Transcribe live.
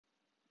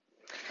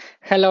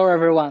Hello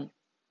everyone.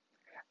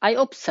 I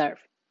observe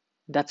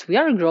that we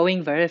are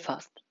growing very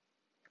fast.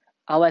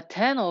 Our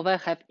turnover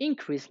have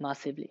increased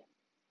massively.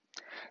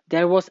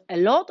 There was a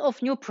lot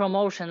of new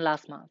promotion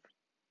last month.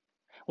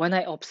 When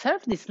I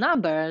observe these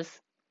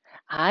numbers,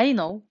 I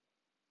know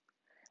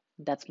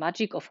that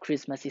magic of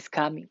Christmas is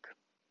coming.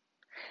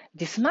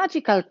 This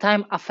magical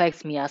time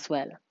affects me as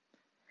well.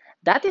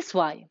 That is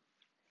why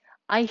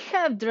I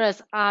have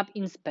dressed up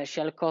in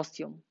special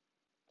costume.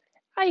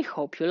 I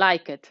hope you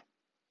like it.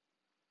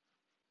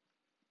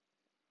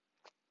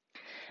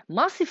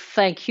 Massive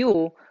thank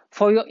you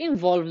for your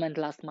involvement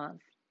last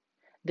month.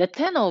 The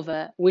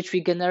turnover which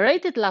we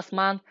generated last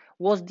month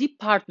was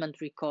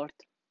department record.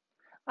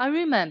 I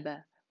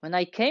remember when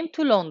I came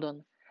to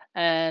London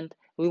and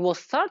we were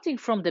starting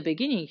from the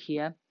beginning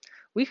here,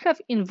 we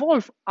have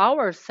involved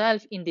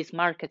ourselves in this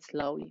market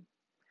slowly,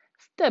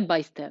 step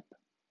by step,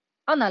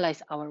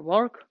 analyze our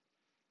work.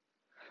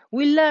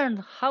 We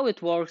learned how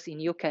it works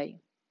in UK.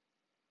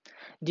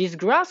 This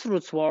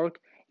grassroots work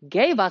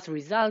gave us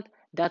result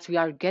that we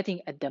are getting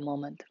at the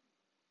moment.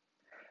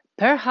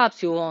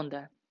 Perhaps you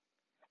wonder,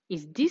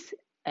 is this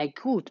a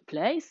good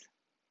place?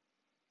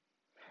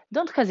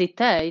 Don't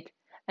hesitate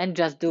and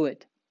just do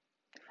it.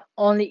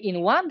 Only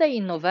in one day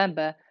in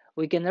November,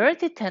 we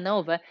generated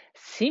turnover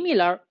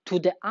similar to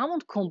the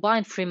amount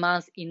combined 3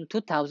 months in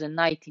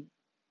 2019.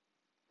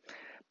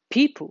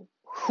 People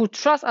who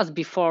trust us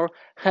before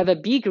have a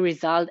big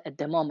result at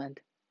the moment.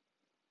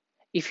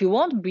 If you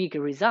want big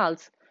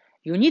results,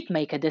 you need to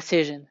make a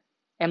decision.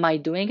 Am I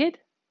doing it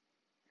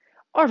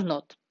or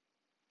not?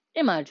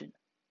 Imagine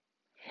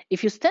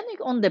if you're standing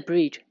on the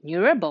bridge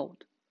near a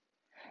boat,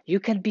 you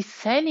can be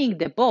sailing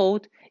the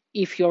boat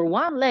if your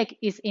one leg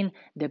is in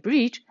the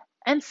bridge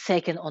and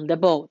second on the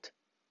boat.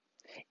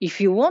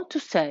 If you want to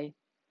say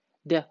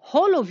the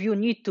whole of you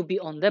need to be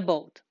on the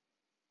boat.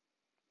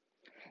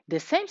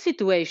 The same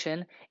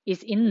situation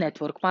is in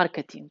network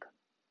marketing.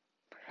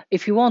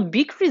 If you want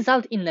big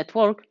result in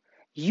network,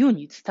 you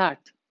need start.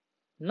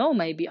 No,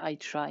 maybe I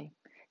try.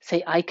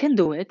 Say I can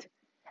do it,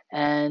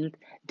 and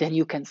then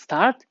you can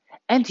start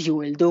and you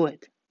will do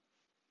it.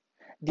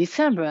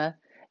 December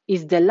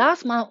is the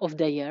last month of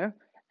the year,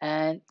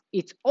 and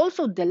it's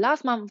also the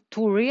last month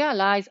to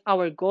realize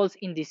our goals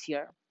in this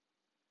year.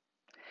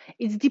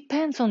 It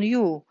depends on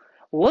you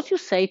what you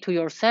say to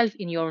yourself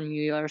in your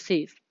New Year's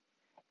Eve.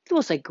 It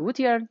was a good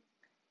year.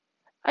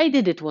 I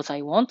did it what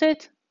I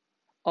wanted.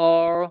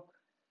 Or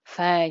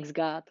thanks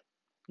God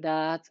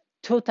that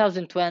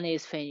 2020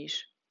 is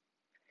finished.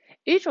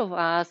 Each of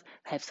us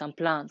have some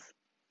plans.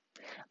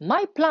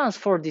 My plans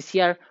for this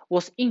year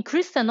was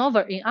increase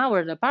turnover in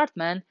our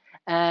department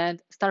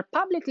and start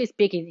publicly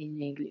speaking in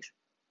English.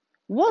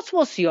 What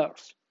was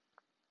yours?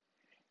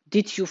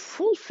 Did you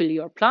fulfill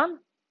your plan?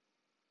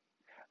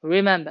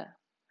 Remember,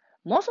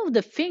 most of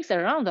the things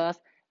around us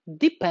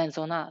depends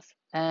on us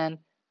and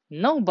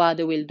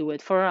nobody will do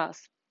it for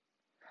us.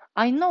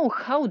 I know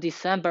how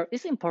December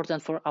is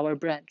important for our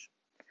branch.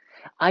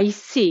 I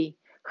see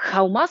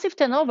how massive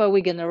turnover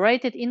we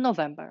generated in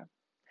November.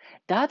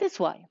 That is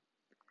why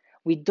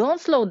we don't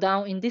slow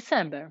down in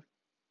December.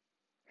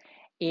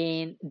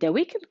 In the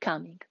weekend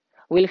coming,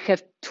 we'll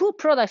have two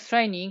product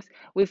trainings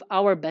with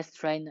our best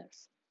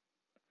trainers.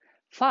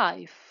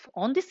 5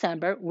 on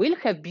December, we'll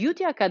have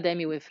Beauty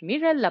Academy with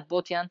Mirella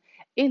Botian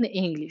in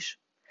English.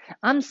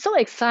 I'm so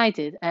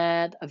excited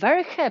and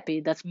very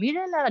happy that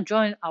Mirella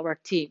joined our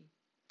team.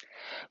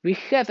 We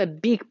have a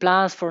big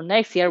plans for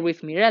next year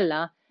with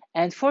Mirella,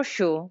 and for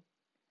sure,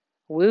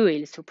 we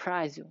will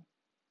surprise you.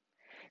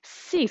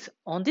 6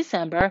 on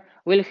December,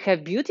 we'll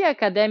have Beauty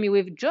Academy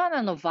with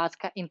Joanna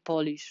Nowacka in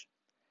Polish.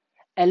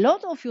 A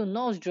lot of you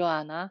knows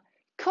Joanna,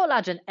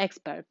 collagen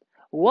expert,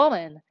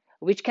 woman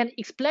which can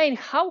explain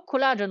how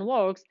collagen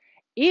works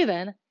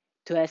even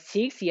to a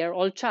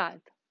 6-year-old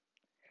child.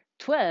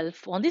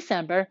 12 on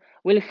December,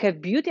 we'll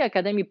have Beauty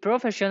Academy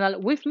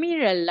Professional with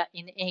Mirella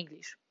in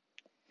English.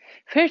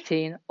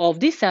 13 of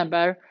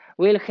December,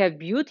 we'll have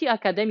Beauty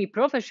Academy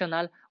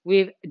Professional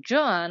with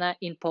Joanna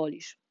in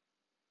Polish.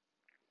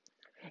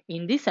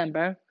 In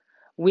December,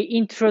 we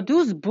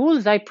introduced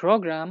Bullseye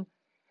program,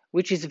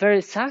 which is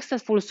very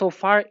successful so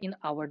far in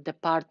our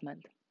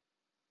department.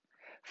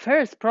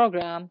 First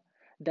program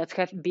that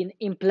have been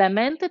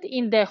implemented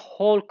in the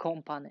whole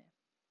company.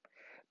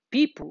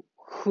 People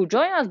who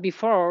joined us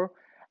before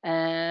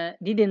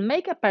didn't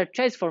make a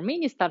purchase for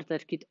mini starter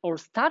kit or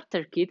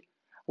starter kit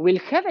will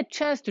have a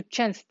chance to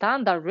change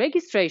standard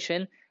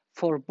registration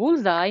for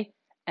Bullseye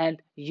and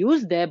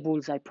use the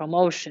Bullseye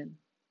promotion.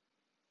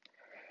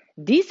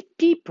 These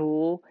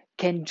people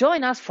can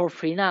join us for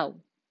free now.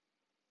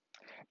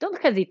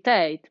 Don't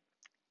hesitate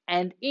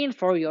and in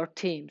for your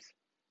teams.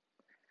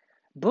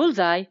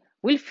 Bullseye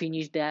will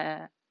finish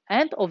the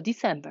end of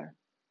December.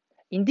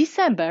 In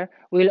December,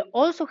 we'll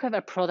also have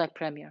a product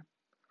premiere.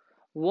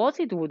 What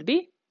it would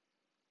be?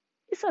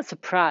 It's a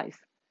surprise.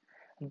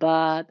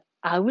 But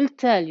I will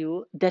tell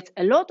you that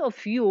a lot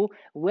of you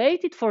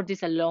waited for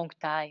this a long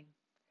time.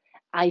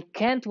 I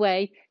can't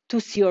wait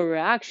to see your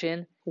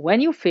reaction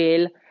when you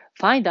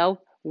find out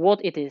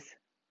what it is.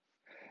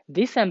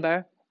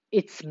 December,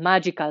 it's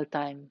magical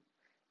time.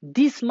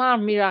 These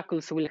smart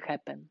miracles will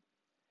happen.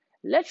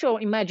 Let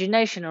your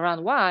imagination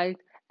run wild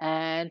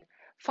and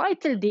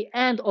fight till the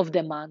end of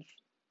the month.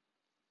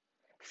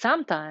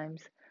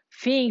 Sometimes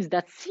things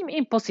that seem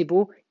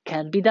impossible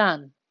can be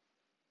done.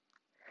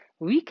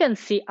 We can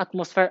see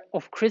atmosphere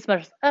of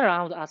Christmas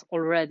around us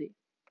already.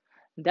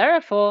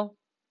 Therefore,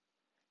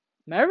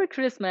 Merry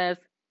Christmas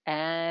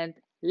and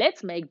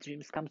let's make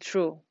dreams come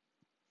true.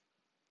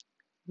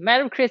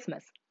 Merry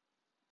Christmas.